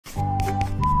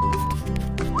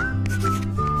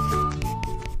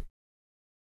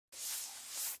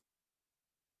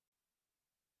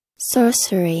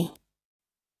Sorcery,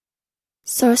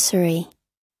 sorcery,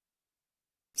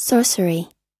 sorcery.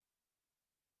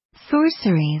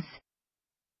 Sorceries.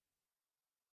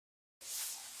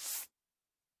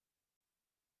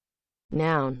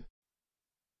 Noun.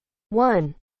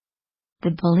 1.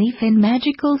 The belief in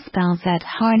magical spells that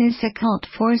harness occult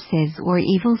forces or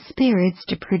evil spirits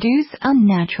to produce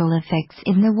unnatural effects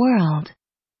in the world.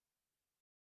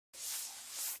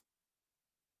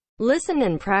 Listen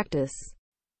and practice.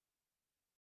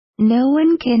 No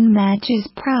one can match his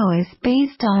prowess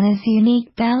based on his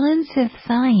unique balance of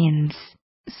science,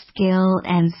 skill,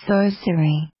 and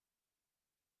sorcery.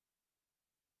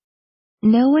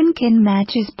 No one can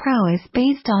match his prowess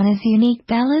based on his unique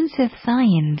balance of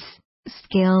science,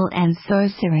 skill, and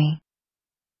sorcery.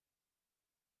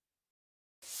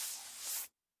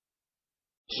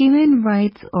 Human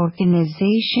rights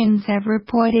organizations have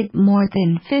reported more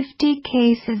than 50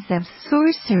 cases of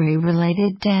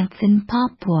sorcery-related deaths in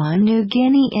Papua New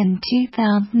Guinea in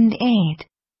 2008.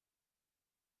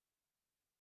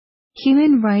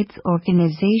 Human rights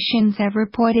organizations have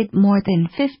reported more than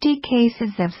 50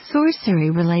 cases of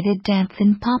sorcery-related deaths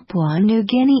in Papua New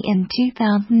Guinea in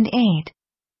 2008.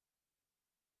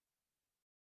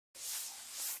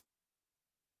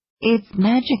 It's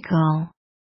magical.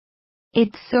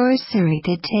 It's sorcery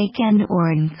to take an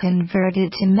ore and convert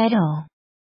it to metal.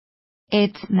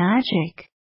 It's magic.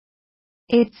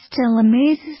 It still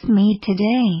amazes me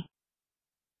today.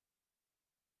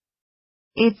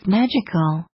 It's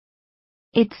magical.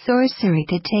 It's sorcery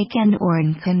to take an ore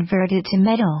and convert it to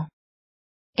metal.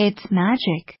 It's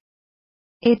magic.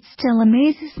 It still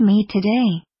amazes me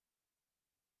today.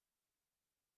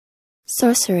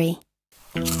 Sorcery.